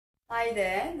Hi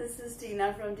there, this is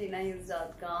Tina from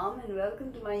TinaHeals.com and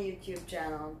welcome to my YouTube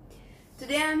channel.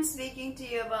 Today I'm speaking to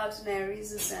you about an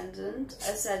Aries ascendant,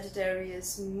 a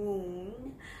Sagittarius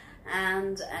moon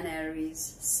and an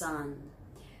Aries sun.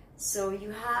 So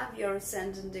you have your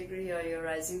ascendant degree or your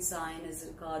rising sign is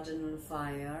in cardinal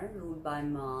fire, ruled by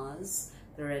Mars,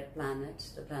 the red planet,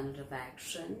 the planet of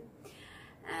action.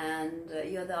 And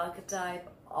you're the archetype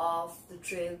of the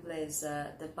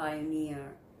trailblazer, the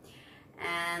pioneer.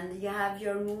 And you have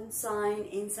your moon sign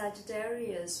in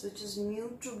Sagittarius, which is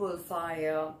mutable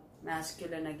fire,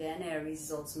 masculine again. Aries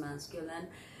is also masculine.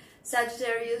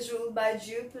 Sagittarius ruled by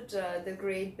Jupiter, the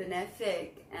great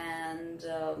benefic, and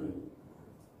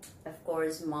of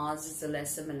course Mars is a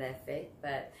lesser malefic.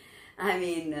 But I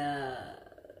mean,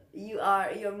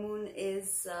 your moon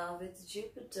is with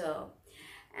Jupiter,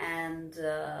 and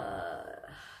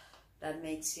that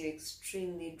makes you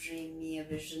extremely dreamy, a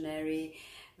visionary,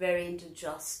 very into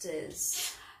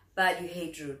justice, but you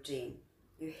hate routine.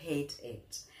 You hate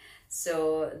it.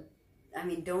 So, I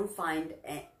mean, don't find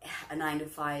a 9 to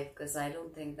 5 because I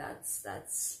don't think that'll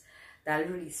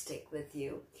really stick with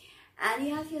you. And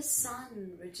you have your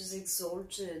sun, which is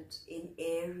exalted in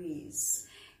Aries.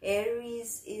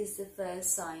 Aries is the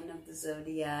first sign of the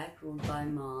zodiac, ruled by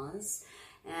Mars,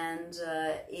 and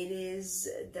it is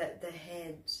the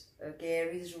head. Okay,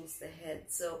 Aries rules the head.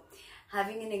 So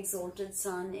having an exalted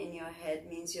sun in your head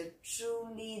means you're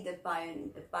truly the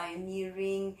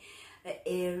pioneering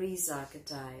Aries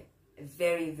archetype,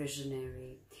 very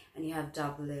visionary, and you have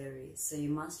double Aries. So you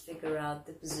must figure out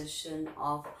the position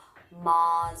of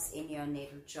Mars in your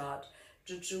natal chart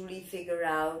to truly figure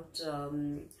out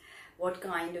what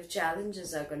kind of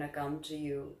challenges are going to come to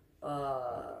you,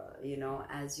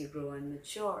 as you grow and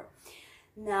mature.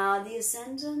 Now, the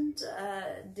ascendant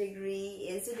degree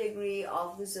is a degree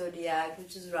of the zodiac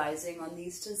which is rising on the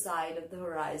eastern side of the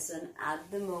horizon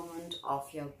at the moment of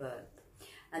your birth.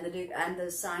 And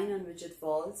the sign on which it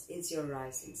falls is your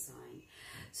rising sign.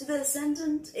 So the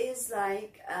ascendant is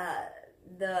like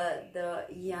the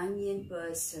Jungian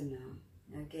persona.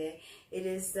 Okay, it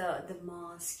is the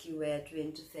mask you wear to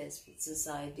interface with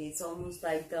society. It's almost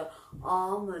like the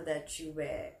armor that you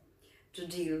wear to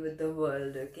deal with the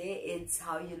world. Okay, it's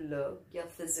how you look, your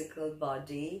physical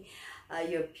body,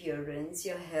 your appearance,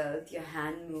 your health, your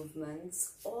hand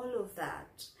movements, all of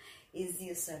that is the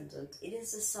ascendant. It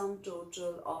is the sum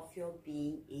total of your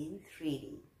being in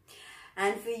 3D.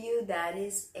 And for you, that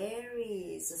is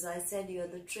Aries. As I said, you're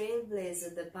the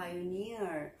trailblazer, the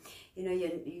pioneer. You know,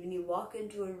 when you walk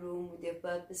into a room with your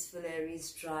purposeful Aries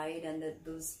stride and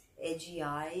those edgy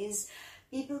eyes,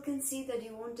 people can see that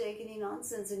you won't take any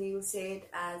nonsense and you'll say it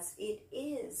as it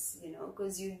is,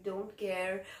 because you don't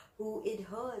care who it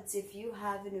hurts. If you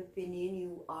have an opinion,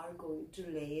 you are going to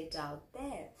lay it out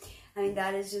there. I mean,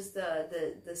 that is just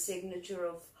the signature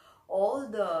of all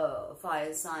the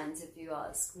fire signs, if you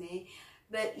ask me.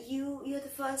 But you're the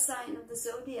first sign of the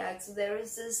zodiac, so there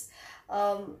is this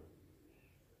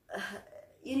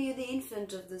you're the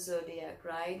infant of the zodiac,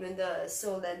 right? When the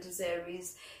soul enters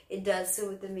Aries, it does so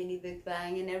with a mini Big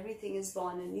Bang and everything is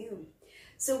born anew.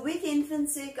 So with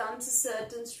infancy comes a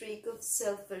certain streak of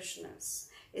selfishness.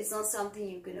 It's not something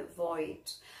you can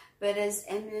avoid. But as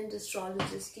eminent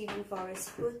astrologer Stephen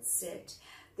Forrest puts it,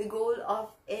 the goal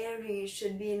of Aries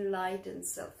should be enlightened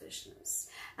selfishness.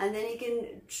 And then you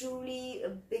can truly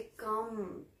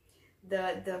become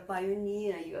the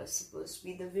pioneer you're supposed to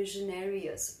be, the visionary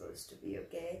you're supposed to be,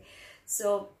 okay?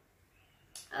 So,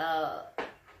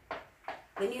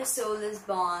 when your soul is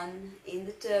born in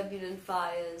the turbulent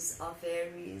fires of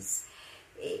Aries,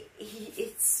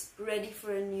 it's ready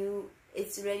for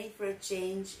a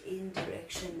change in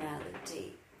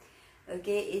directionality.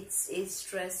 Okay, it's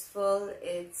stressful,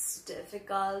 it's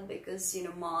difficult because,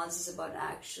 Mars is about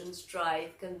action,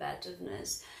 strife,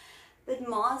 combativeness. But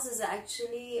Mars is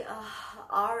actually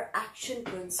our action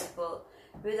principle,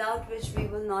 without which we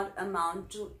will not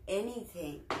amount to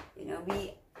anything.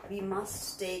 We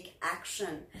must take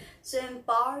action. So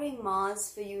empowering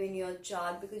Mars for you in your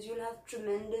chart, because you'll have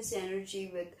tremendous energy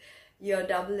with your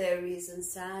double Aries and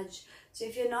Sag. So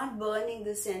if you're not burning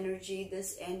this energy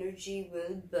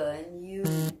will burn you.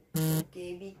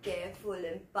 Okay, be careful.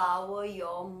 Empower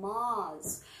your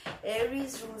Mars.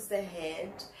 Aries rules the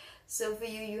head. So for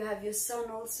you, you have your sun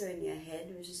also in your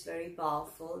head, which is very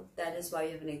powerful. That is why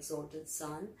you have an exalted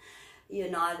sun. You're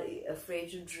not afraid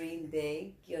to dream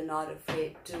big. You're not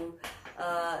afraid to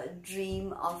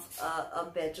dream of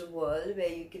a better world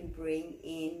where you can bring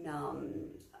in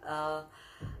a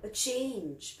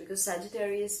change. Because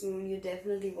Sagittarius moon, you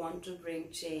definitely want to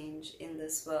bring change in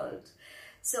this world.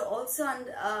 So also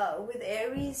with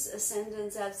Aries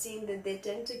ascendants, I've seen that they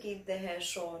tend to keep their hair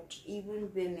short,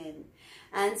 even women.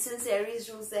 And since Aries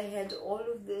rules their head, all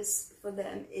of this for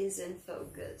them is in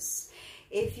focus.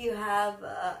 If you have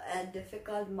a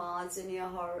difficult Mars in your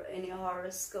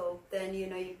horoscope, then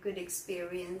you could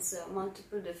experience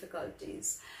multiple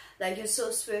difficulties. Like you're so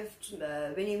swift,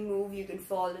 when you move, you can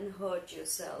fall and hurt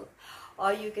yourself.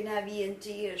 Or you can have ENT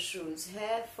issues,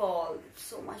 hair fall,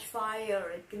 so much fire,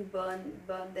 it can burn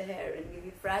the hair and give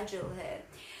you fragile hair.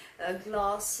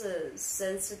 Glasses,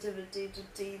 sensitivity to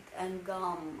teeth and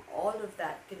gum, all of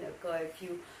that can occur if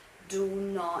you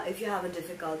have a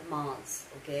difficult Mars,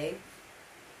 okay?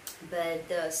 But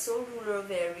the sole ruler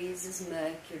of Aries is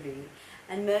Mercury,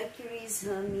 and Mercury is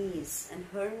Hermes, and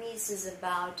Hermes is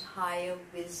about higher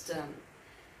wisdom.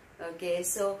 Okay,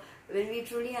 so when we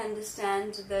truly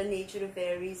understand the nature of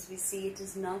Aries, we see it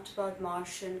is not about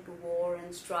Martian war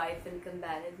and strife and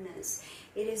combativeness.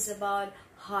 It is about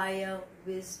higher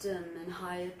wisdom and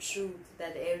higher truth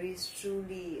that Aries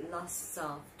truly lusts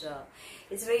after.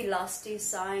 It's a very lusty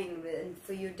sign, and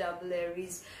for you double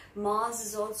Aries, Mars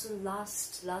is also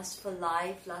lust for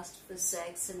life, lust for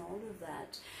sex and all of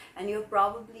that. And you're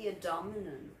probably a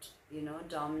dominant,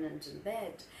 dominant in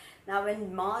bed. Now,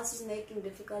 when Mars is making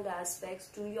difficult aspects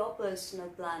to your personal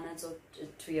planets, or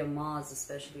to your Mars,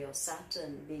 especially, or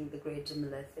Saturn being the greater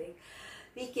malefic,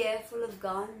 be careful of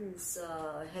guns,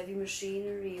 heavy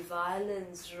machinery,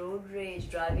 violence, road rage,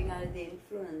 driving under the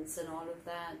influence, and all of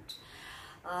that.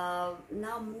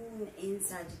 Now, Moon in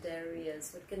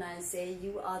Sagittarius, what can I say?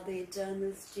 You are the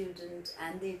eternal student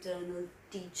and the eternal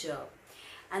teacher.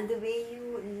 And the way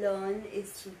you learn is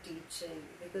through teaching,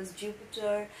 because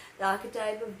Jupiter, the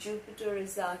archetype of Jupiter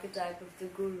is the archetype of the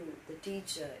guru, the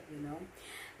teacher,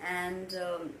 And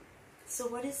so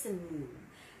what is the moon?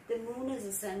 The moon is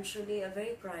essentially a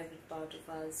very private part of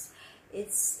us.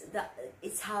 It's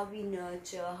how we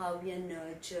nurture, how we are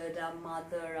nurtured, our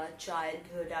mother, our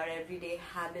childhood, our everyday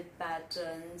habit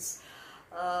patterns.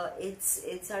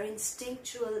 It's our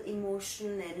instinctual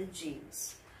emotional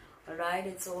energies. Alright,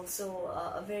 it's also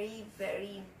a very,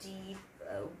 very deep,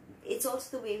 it's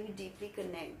also the way we deeply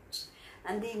connect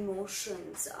and the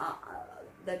emotions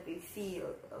that we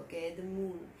feel, okay, the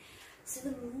moon. So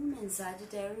the moon in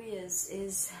Sagittarius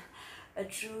is a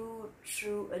true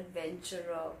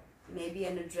adventurer, maybe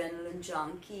an adrenaline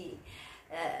junkie,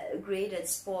 great at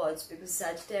sports, because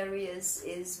Sagittarius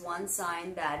is one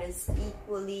sign that is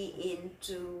equally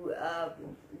into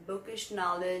bookish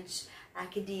knowledge,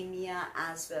 academia,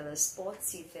 as well as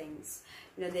sportsy things.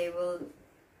 They will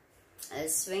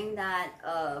swing that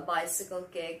bicycle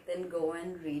kick, then go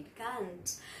and read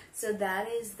Kant. So that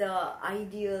is the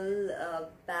ideal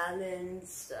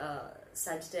balanced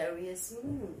Sagittarius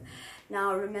moon.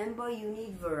 Now remember, you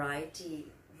need variety,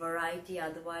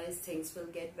 otherwise things will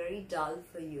get very dull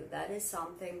for you. That is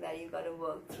something that you got to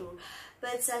work through.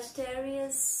 But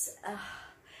Sagittarius,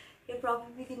 you're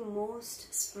probably the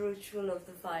most spiritual of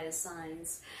the fire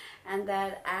signs, and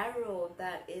that arrow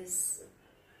that is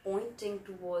pointing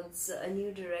towards a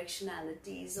new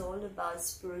directionality is all about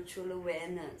spiritual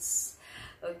awareness,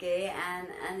 okay?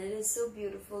 And it is so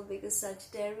beautiful, because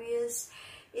Sagittarius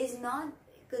is not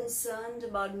concerned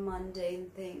about mundane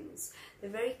things. They're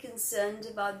very concerned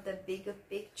about the bigger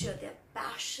picture. They're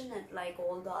passionate like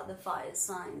all the other fire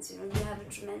signs. They have a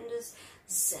tremendous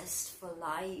zest for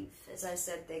life. As I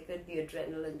said, they could be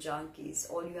adrenaline junkies.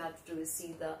 All you have to do is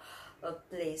see the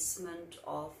placement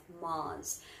of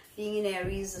Mars. Being in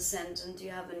Aries ascendant,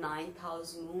 you have a 9th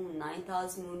house moon. 9th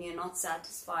house moon, you're not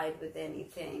satisfied with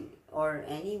anything or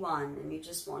anyone, and you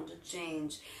just want to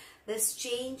change. This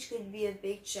change could be a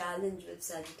big challenge with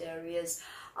Sagittarius.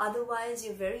 Otherwise,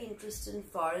 you're very interested in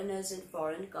foreigners and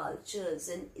foreign cultures,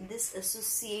 and this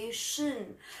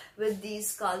association with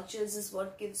these cultures is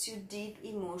what gives you deep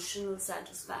emotional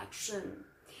satisfaction.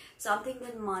 Something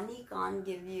that money can't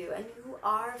give you, and you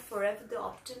are forever the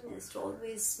optimist,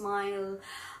 always smile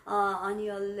on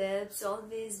your lips,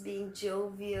 always being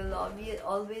jovial,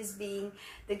 always being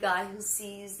the guy who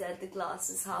sees that the glass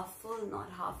is half full,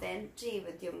 not half empty,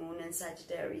 with your moon in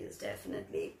Sagittarius,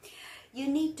 definitely. You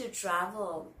need to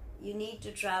travel.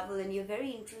 And you're very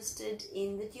interested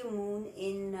in that your moon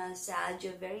in Sag,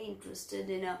 you're very interested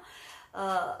in a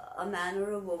man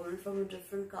or a woman from a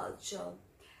different culture.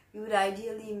 You would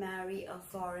ideally marry a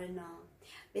foreigner,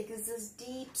 because this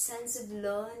deep sense of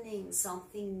learning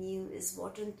something new is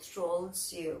what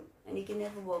enthralls you. and you can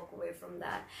never walk away from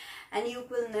that. And you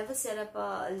will never set up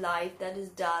a life that is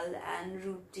dull and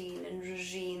routine and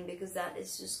regime, because that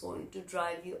is just going to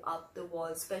drive you up the wall,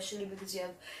 especially because you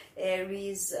have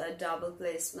Aries double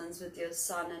placements with your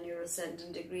Sun and your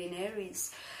ascendant degree in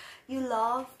Aries. You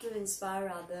love to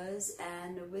inspire others,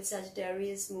 and with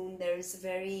Sagittarius moon there is a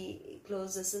very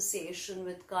close association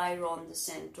with Chiron the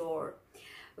centaur.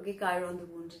 Okay, Chiron the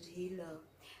wounded healer,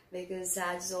 because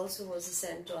Sag also was a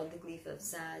centaur, the glyph of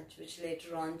Sag, which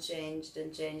later on changed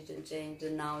and changed and changed,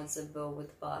 and now it's a bow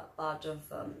with part of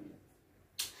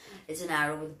it's an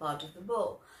arrow with part of the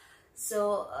bow.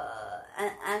 So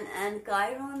and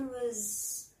Chiron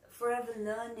was forever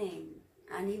learning,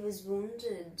 and he was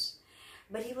wounded.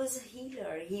 But he was a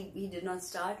healer. He did not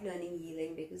start learning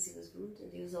healing because he was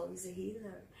wounded. He was always a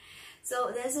healer.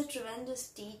 So there's a tremendous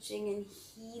teaching and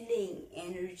healing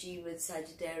energy with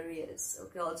Sagittarius.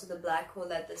 Okay, also the black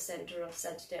hole at the center of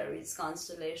Sagittarius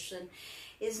constellation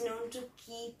is known to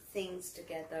keep things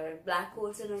together. Black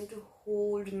holes are known to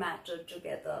hold matter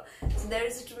together. So there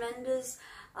is a tremendous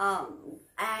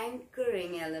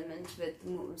anchoring element with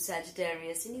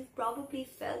Sagittarius, and you've probably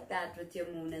felt that with your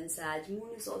moon and Sag.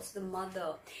 Moon is also the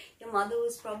mother. Your mother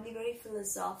was probably very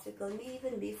philosophical, may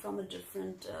even be from a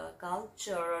different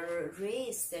culture or a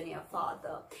race than your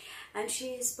father, and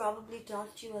she has probably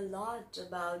taught you a lot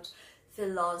about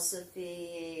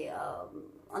philosophy.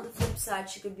 On the flip side,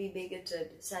 she could be bigoted.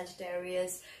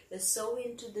 Sagittarius is so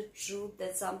into the truth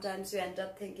that sometimes you end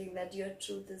up thinking that your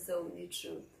truth is the only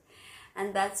truth.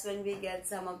 And that's when we get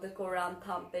some of the Quran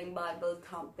thumping, Bible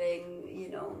thumping, you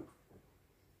know,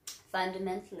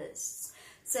 fundamentalists.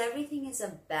 So everything is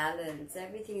a balance.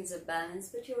 Everything is a balance,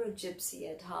 but you're a gypsy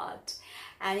at heart.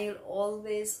 And you'll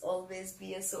always, always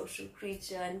be a social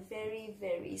creature and very,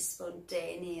 very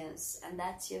spontaneous. And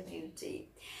that's your beauty.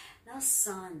 Now,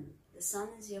 Sun. The Sun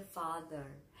is your father.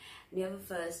 And you have a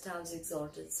first house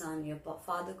exalted Sun. Your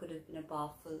father could have been a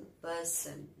powerful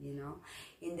person, you know,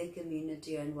 in the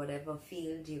community or in whatever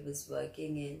field he was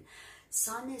working in.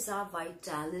 Sun is our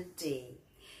vitality.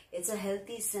 It's a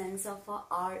healthy sense of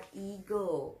our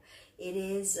ego. It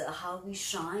is how we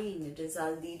shine. It is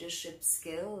our leadership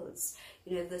skills.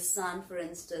 You know, if the Sun, for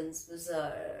instance, was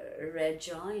a red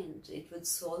giant, it would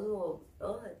swallow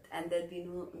Earth and there'd be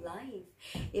no life.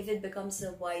 If it becomes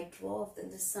a white dwarf, then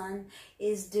the Sun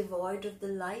is devoid of the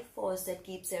life force that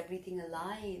keeps everything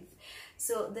alive.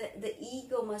 So the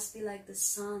ego must be like the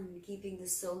Sun, keeping the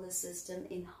solar system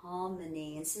in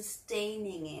harmony and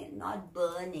sustaining it, not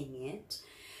burning it.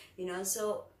 You know,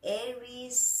 so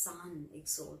Aries Sun,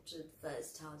 exalted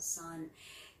first house Sun,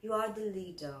 you are the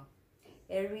leader.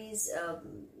 Aries,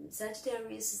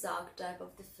 Sagittarius is the archetype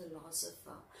of the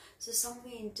philosopher. So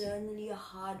somewhere internally you're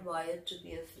hardwired to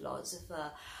be a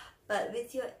philosopher. But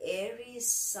with your Aries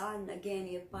Sun, again,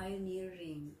 you're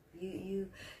pioneering. You're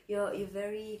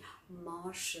very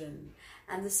Martian.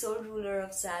 And the soul ruler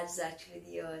of Sag is actually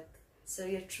the Earth. So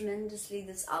you're tremendously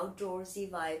this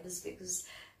outdoorsy vibes, because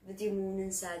with your moon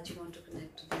in Sag, you want to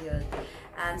connect to the Earth.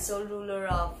 And soul ruler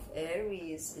of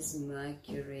Aries is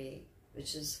Mercury,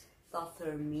 which is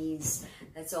Thoth-Hermes.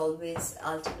 That's always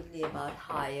ultimately about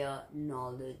higher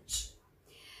knowledge.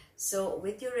 So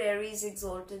with your Aries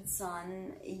exalted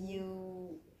Sun,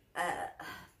 you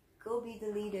go be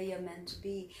the leader you're meant to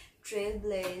be.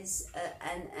 Trailblaze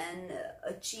and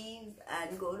achieve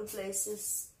and go to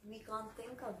places we can't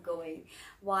think of going.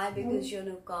 Why? Because you're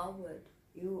no coward.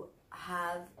 You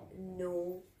have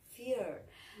no fear.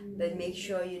 But make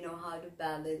sure you know how to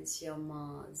balance your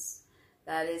Mars.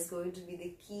 That is going to be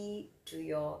the key to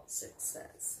your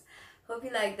success. Hope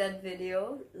you like that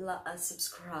video.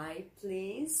 Subscribe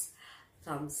please,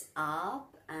 thumbs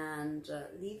up, and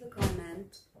leave a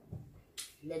comment.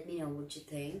 Let me know what you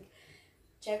think.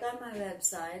 Check out my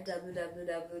website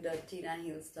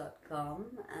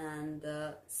www.tinaheals.com and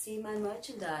see my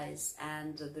merchandise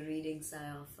and the readings I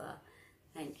offer.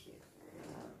 Thank you.